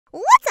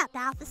What's up,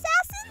 Alpha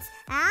Assassins?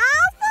 Alpha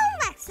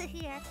Lexa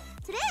here.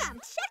 Today I'm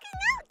checking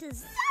out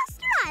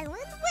Disaster Island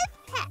with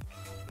Peck.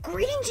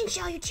 Greetings and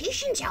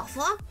salutations,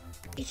 Alpha.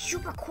 It's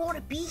super cool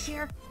to be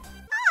here.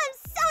 I'm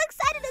so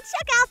excited to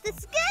check out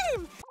this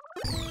game.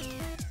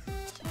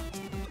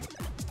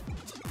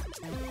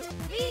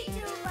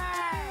 Vtubers!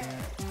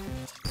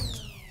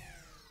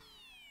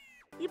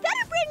 You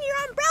better bring your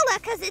umbrella,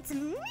 cause it's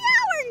now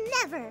or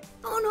never.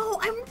 Oh no,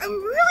 I'm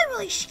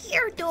really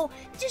scared though.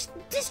 This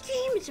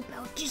game is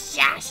about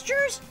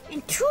disasters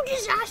and two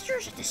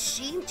disasters at the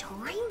same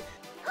time.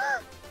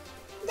 An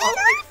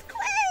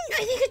earthquake!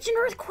 I think it's an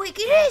earthquake.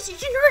 It is.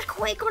 It's an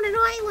earthquake on an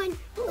island.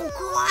 Oh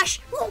gosh.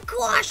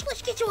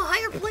 Let's get to a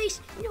higher place.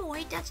 No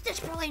wait, that's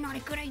probably not a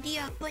good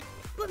idea. But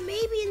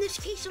maybe in this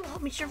case it'll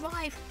help me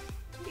survive.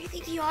 I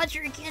think the odds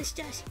are against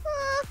us.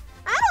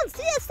 I don't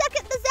see a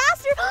second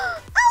disaster. Oh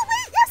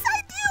wait, yes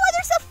I do.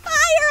 There's a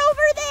fire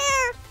over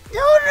there.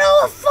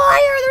 No, a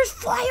fire. There's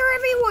fire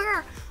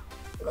everywhere.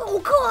 Oh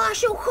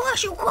gosh.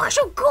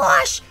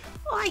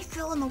 Oh, I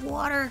fell in the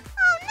water.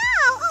 Oh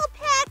no. Oh,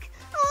 Peck.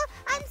 Oh,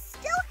 I'm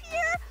still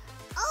here.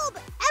 Oh,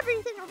 but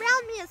everything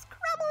around me is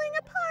crumbling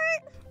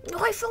apart.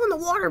 Oh, I fell in the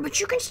water, but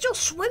you can still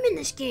swim in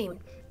this game.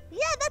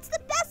 Yeah, that's the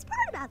best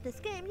part about this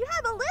game. You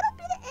have a little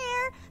bit of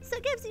air, so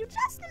it gives you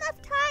just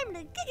enough time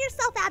to get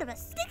yourself out of a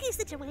sticky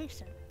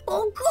situation.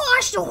 Oh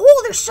gosh, the whole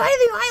other side of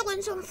the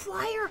island's on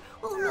fire.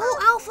 Oh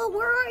no, Alpha,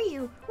 where are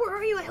you?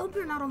 I hope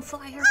you're not on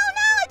fire. Oh no,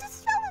 I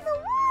just fell in the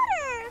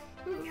water.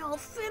 No,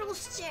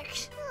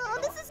 fiddlesticks. Oh,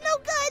 this is no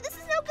good. This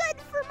is no good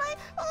for my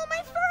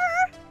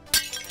fur.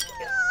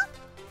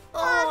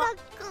 I'm a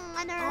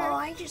goner. Oh,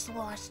 I just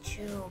lost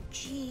two.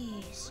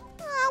 Jeez.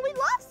 Oh, we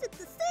lost at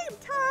the same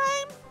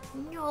time.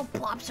 No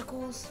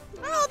popsicles.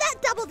 Oh,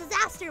 that double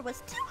disaster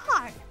was too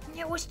hard.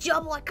 It was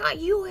double. It got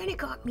you and it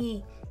got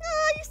me.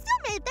 Oh, you still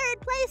made third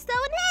place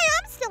though, and hey,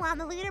 I'm still on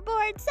the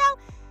leaderboard, so,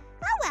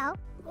 oh well.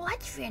 Well,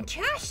 that's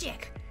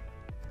fantastic.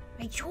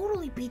 I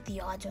totally beat the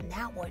odds on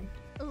that one.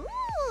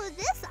 Ooh,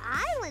 this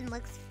island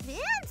looks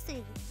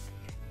fancy.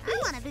 I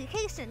want a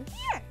vacation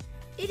here.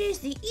 It is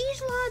the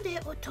Isla de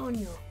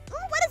Otoño.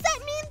 Oh, what does that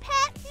mean,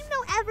 Pat? You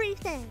know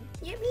everything.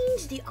 It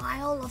means the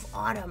Isle of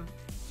Autumn.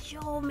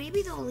 So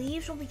maybe the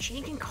leaves will be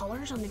changing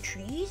colors on the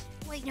trees?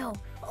 Wait, no.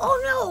 Oh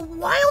no,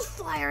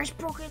 wildfires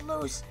broken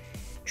loose.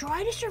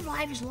 Try to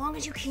survive as long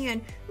as you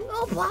can.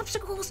 Oh,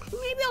 popsicles.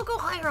 Maybe I'll go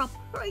higher up.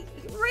 Right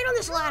on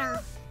this ladder.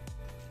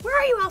 Where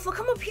are you, Alpha?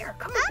 Come up here.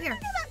 Come up here. I'm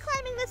thinking about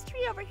climbing this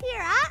tree over here.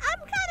 I'm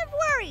kind of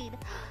worried.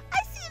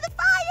 I see the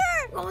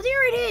fire. Oh,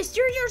 there it is.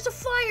 There's the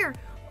fire.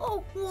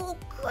 Oh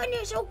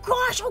goodness. Oh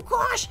gosh.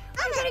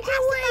 I gotta get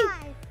away.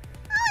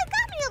 Oh, it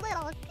got me a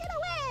little. Get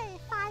away,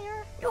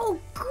 fire. Oh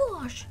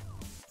gosh.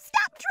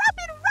 Stop, drop,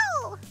 and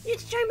roll.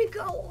 It's time to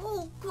go.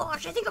 Oh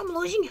gosh. I think I'm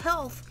losing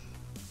health.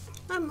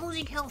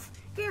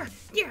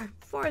 Here,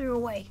 farther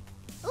away.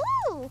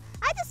 Ooh,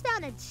 I just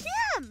found a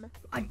gem.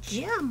 A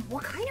gem?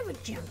 What kind of a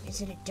gem?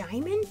 Is it a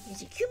diamond?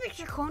 Is it cubic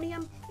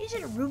zirconium? Is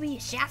it a ruby, a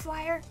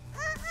sapphire?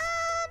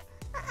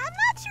 I'm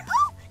not sure.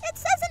 Oh, it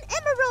says an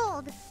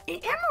emerald.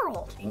 An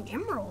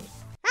emerald.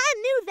 I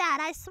knew that,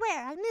 I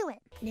swear, I knew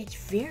it. And it's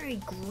very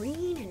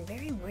green and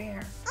very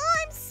rare. Oh,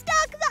 I'm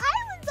stuck. The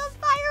island's on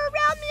fire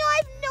around me. I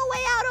have no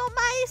way out, oh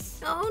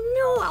mice. Oh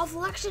no, Alpha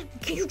Lexa,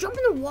 can you jump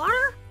in the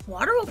water?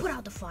 Water will put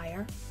out the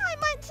fire. I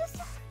might just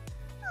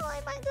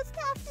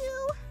have to.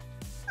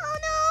 Oh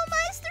no,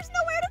 mice, there's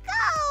nowhere to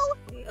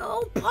go.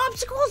 Oh,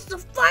 popsicles, the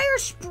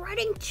fire's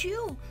spreading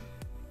too.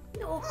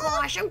 Oh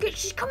gosh, I'm good.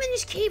 Just come in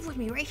this cave with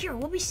me right here.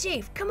 We'll be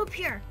safe. Come up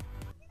here.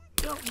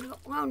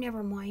 Oh,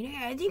 never mind.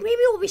 I think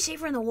maybe we'll be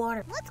safer in the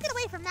water. Let's get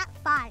away from that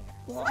fire.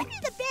 Slippy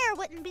the bear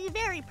wouldn't be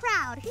very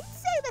proud. He'd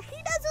say that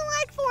he doesn't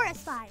like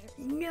forest fires.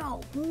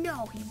 No,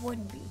 he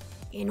wouldn't be.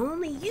 And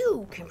only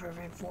you can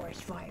prevent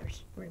forest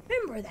fires.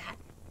 Remember that,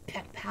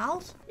 pet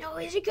pals. Now,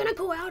 is it gonna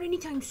go out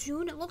anytime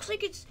soon? It looks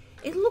like it's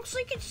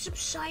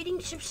subsiding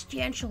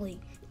substantially.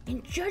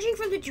 And judging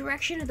from the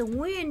direction of the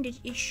wind,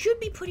 it should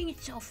be putting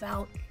itself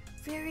out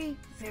very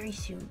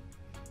soon.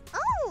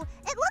 Oh,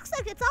 it looks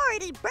like it's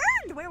already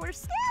burned where we're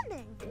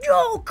standing.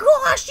 Oh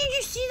gosh, did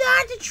you see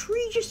that? The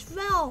tree just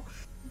fell.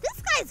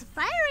 This guy's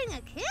firing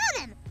a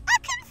cannon. A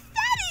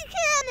confetti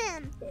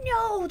cannon.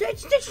 No,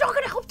 that's not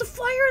gonna help the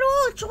fire at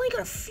all. It's only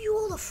gonna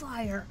fuel the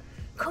fire.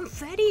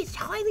 Confetti is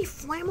highly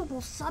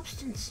flammable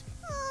substance.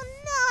 Oh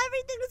no,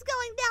 everything is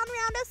going down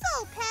around us.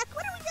 Oh, Peck,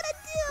 what are we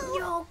gonna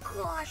do? Oh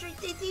gosh, I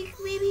think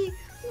maybe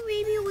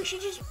we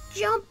should just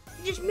jump,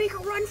 just make a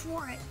run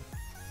for it.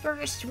 Or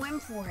just swim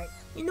for it.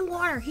 In the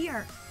water,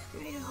 here.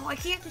 Oh, I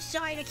can't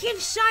decide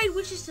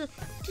which is the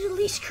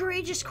least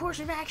courageous course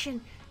of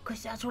action.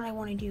 Because that's what I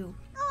want to do.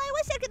 Oh, I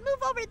wish I could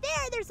move over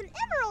there. There's an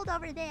emerald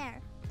over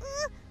there.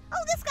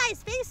 Oh, this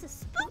guy's face is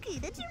spooky.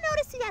 Did you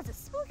notice he has a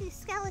spooky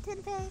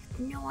skeleton face?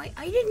 No, I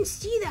didn't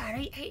see that.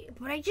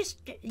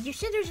 You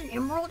said there's an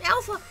emerald.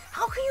 Alpha,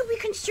 how can you be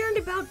concerned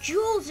about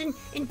jewels and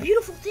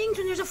beautiful things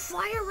when there's a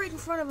fire right in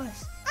front of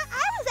us?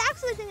 I was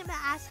actually thinking about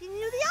asking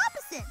you the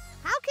opposite.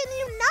 How can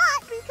you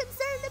not be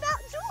concerned about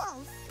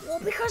jewels? Well,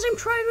 because I'm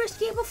trying to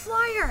escape a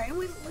fire, and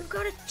we've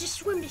got to just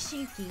swim to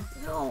safety.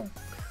 No.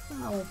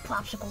 Oh,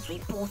 Popsicles, we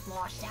both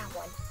lost that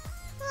one.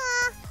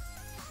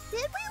 Did we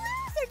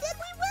lose or did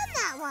we win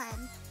that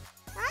one?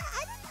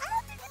 I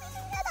don't think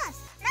anything hit us.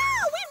 No,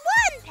 we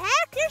won,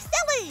 Peck. You're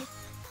silly.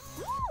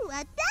 Ooh,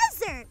 a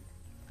desert.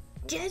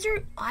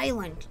 Desert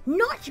Island,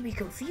 not to be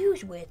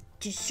confused with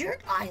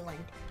Desert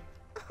Island.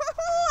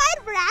 Oh,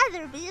 I'd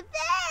rather be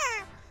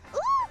there.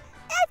 Ooh,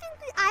 I think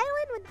the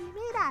island would be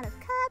made out of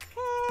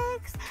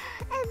cupcakes,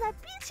 and the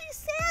beachy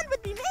sand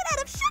would be made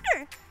out of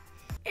sugar.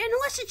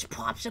 Unless it's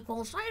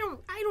Popsicles,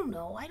 I don't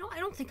know. I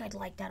don't think I'd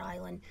like that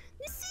island.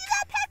 You see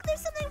that, Peck?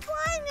 There's something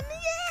flying in the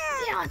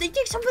air. Yeah, they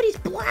think somebody's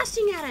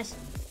blasting at us.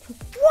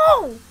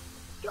 Whoa!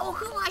 Oh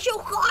gosh,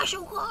 oh gosh,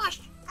 oh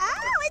gosh.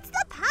 Oh, it's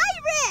the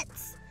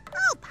pirates.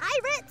 Oh,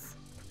 pirates.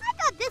 I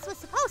thought this was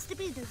supposed to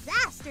be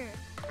disaster.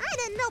 I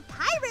didn't know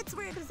pirates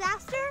were a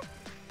disaster.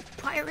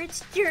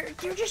 Pirates,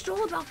 they're just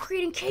all about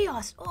creating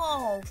chaos.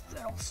 Oh,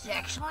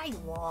 fiddlesticks, I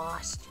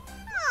lost.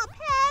 Oh,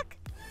 Peck,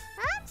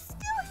 I'm still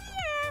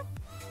here.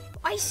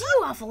 I see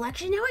you, Alpha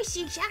Lexa. Now I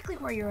see exactly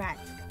where you're at.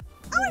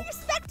 Oh, are you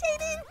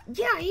spectating?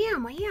 Yeah, I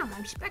am.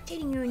 I'm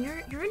spectating you, and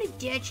you're in a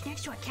ditch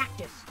next to a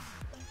cactus.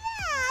 Yeah,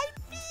 I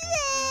beat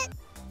it.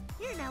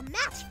 You're no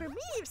match for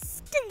me, you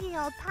stinky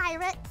old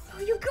pirates. Oh,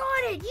 you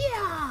got it.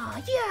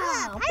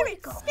 Yeah.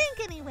 Pirates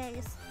stink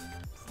anyways.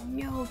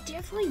 No,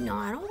 definitely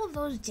not. All of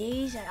those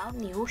days out in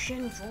the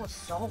ocean full of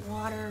salt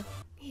water.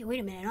 Hey, wait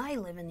a minute. I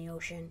live in the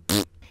ocean.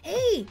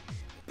 Hey,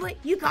 but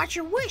you got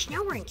your wish.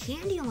 Now we're in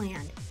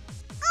Candyland.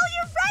 Oh,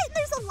 you're right.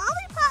 There's a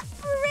lollipop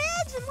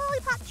bridge and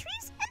lollipop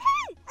trees. And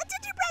hey, a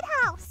gingerbread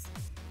house.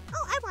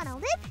 Oh, I want to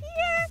live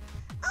here.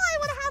 Oh, I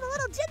want to have a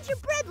little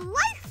gingerbread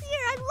life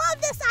here. I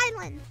love this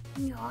island.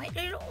 No,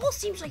 it all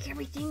seems like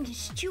everything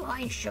is too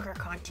high in sugar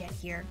content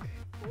here.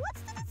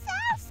 What's the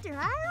disaster?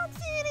 I don't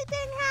see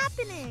anything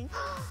happening.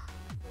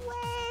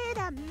 Wait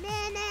a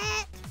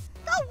minute.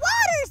 The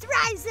water's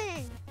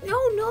rising. No.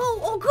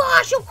 Oh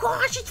gosh,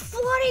 it's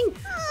flooding.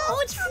 Oh,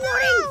 it's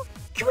flooding. No.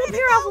 Come up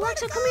here, Alpha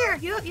Lexa, come here.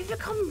 You have to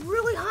come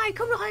really high.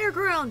 Come to higher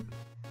ground.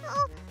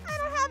 Oh, I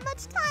don't have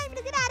much time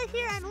to get out of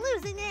here. I'm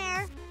losing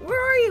air.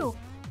 Where are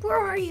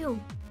you?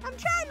 I'm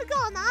trying to go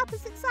on the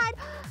opposite side.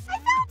 I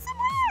found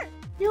somewhere.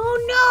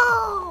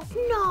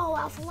 No,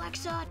 Alpha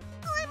Lexa.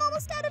 Oh, I'm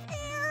almost out of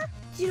air.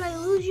 Did I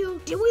lose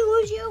you? Did we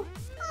lose you?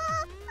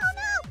 Oh no.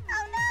 I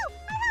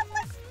have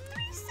like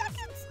 3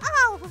 seconds.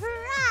 Oh,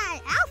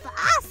 right. Alpha,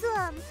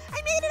 awesome.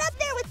 I made it up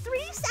there with 3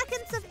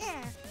 seconds of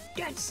air.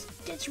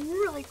 That's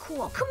really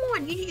cool. Come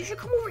on, you should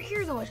come over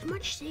here though. It's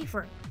much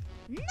safer.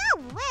 No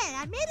way.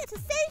 I made it to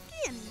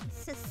safety, and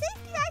to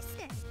safety I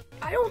stay.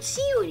 I don't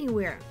see you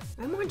anywhere.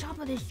 I'm on top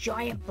of this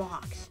giant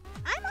box.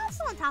 I'm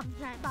also on top of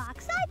the giant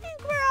box. I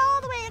think we're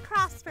all the way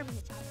across from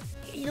each other.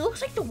 It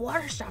looks like the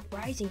water stopped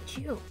rising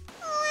too.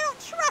 Oh, I don't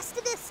trust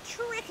this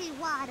tricky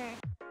water.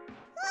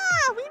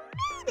 Ah, we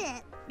made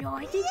it. No,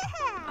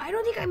 I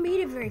don't think I made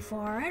it very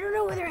far. I don't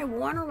know whether I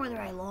won or whether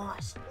I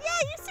lost.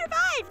 Yeah, you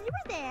survived. You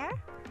were there.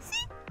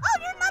 See? Oh,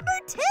 you're number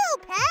 2,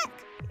 Peck.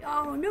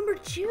 Oh, number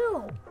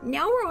 2.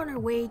 Now we're on our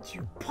way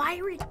to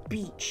Pirate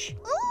Beach.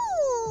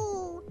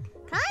 Ooh,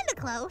 kinda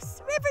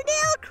close.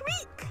 Riverdale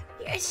Creek.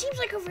 Yeah, it seems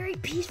like a very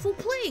peaceful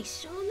place,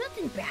 so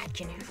nothing bad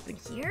can happen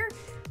here.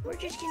 We're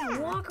just gonna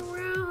walk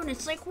around.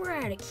 It's like we're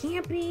at a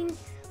camping,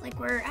 like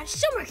we're at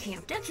summer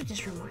camp. That's what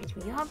this reminds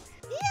me of.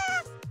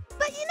 Yeah,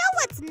 but you know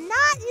what's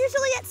not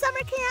usually at summer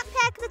camp,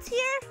 Peck, that's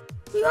here?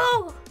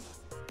 Yo,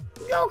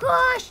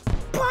 gosh,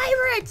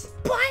 pirates!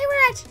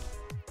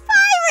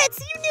 Pirates,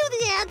 you knew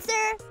the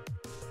answer.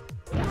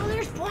 Oh,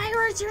 there's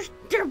pirates.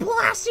 They're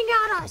blasting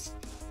at us.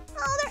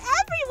 Oh, they're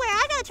everywhere.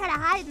 I gotta try to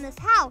hide in this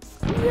house.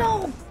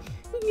 No,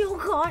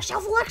 gosh,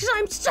 Alpha Lexa,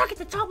 I'm stuck at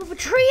the top of a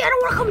tree. I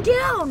don't want to come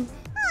down.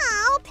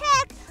 Oh,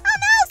 Peck. Oh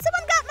no,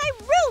 someone got my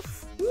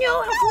roof.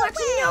 No, Alpha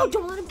Lexa, no,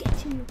 don't let him get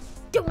to you.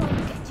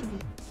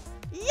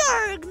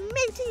 Yarg,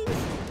 mateys.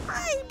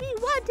 I be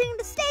wanting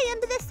to stay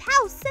into this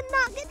house and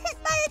not get hit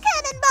by a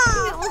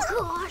cannonball. Oh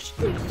gosh,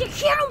 the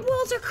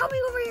cannonballs are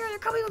coming over here.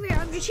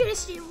 I'm just gonna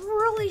stay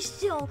really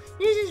still.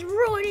 This is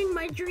ruining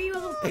my dream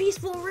of a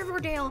peaceful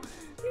Riverdale.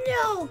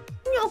 No,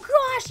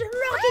 gosh, they're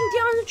knocking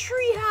down the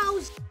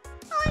treehouse.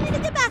 Oh, I need to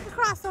get back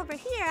across over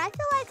here. I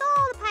feel like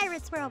all the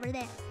pirates were over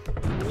there.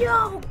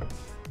 No,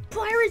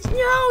 pirates,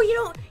 no,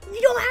 you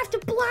don't have to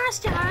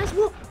blast at us.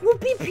 We'll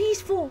be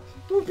peaceful.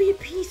 No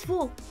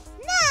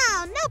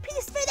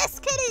peace for this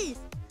kitty.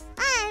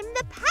 I'm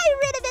the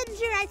pirate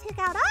avenger. I take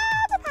out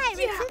all the pirates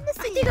in the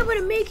sea. I think I'm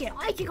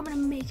gonna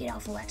make it,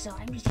 Alpha Lexa.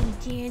 I'm just gonna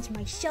dance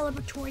my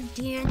celebratory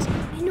dance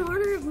in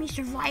honor of me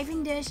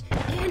surviving this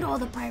and all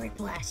the pirate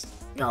blasts.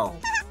 No.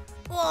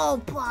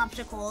 Oh,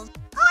 Popsicles.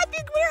 Oh, I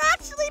think we're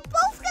actually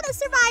both gonna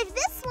survive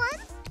this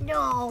one.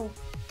 No,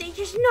 they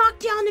just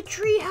knocked down the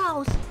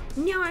treehouse.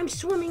 Now I'm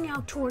swimming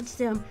out towards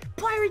them.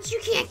 Pirates, you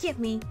can't get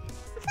me.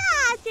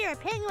 If you're a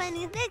penguin,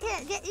 they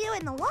can't get you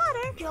in the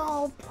water.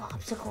 No,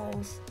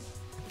 popsicles.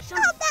 Oh,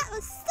 that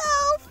was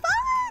so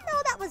fun!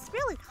 Oh, that was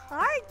really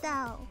hard,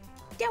 though.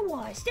 That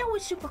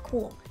was super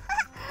cool.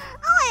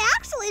 I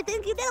actually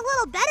think you did a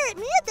little better at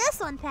me at this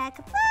one, Peck.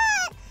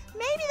 But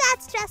maybe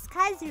that's just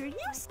because you're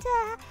used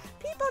to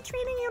people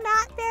treating you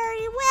not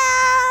very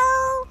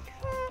well.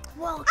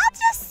 Well, I'll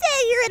just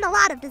say you're in a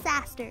lot of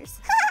disasters.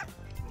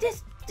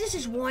 This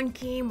is one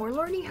game where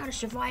learning how to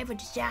survive a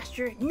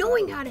disaster,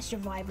 knowing how to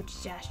survive a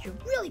disaster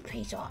really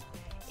pays off.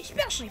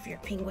 Especially if you're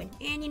a penguin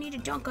and you need to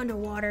dunk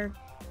underwater.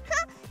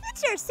 It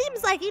sure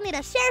seems like you need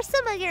to share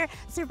some of your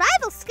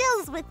survival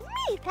skills with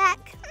me,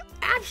 Peck.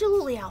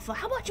 Absolutely, Alpha.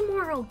 How about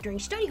tomorrow during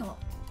study hall?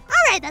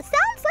 Alright, that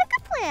sounds like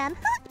a plan.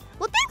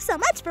 Well, thanks so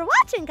much for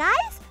watching,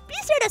 guys. Be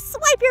sure to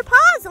swipe your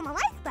paws on the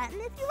like button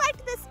if you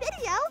liked this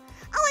video.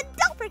 Oh, and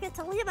don't forget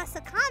to leave us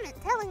a comment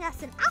telling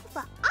us an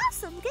Alpha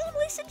awesome game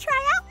we should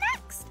try out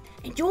next.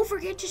 And don't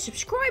forget to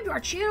subscribe to our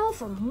channel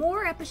for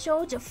more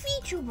episodes of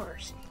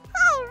Vtubers.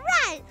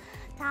 Alright,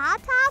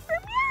 ta-ta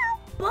from you.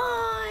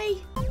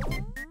 Bye!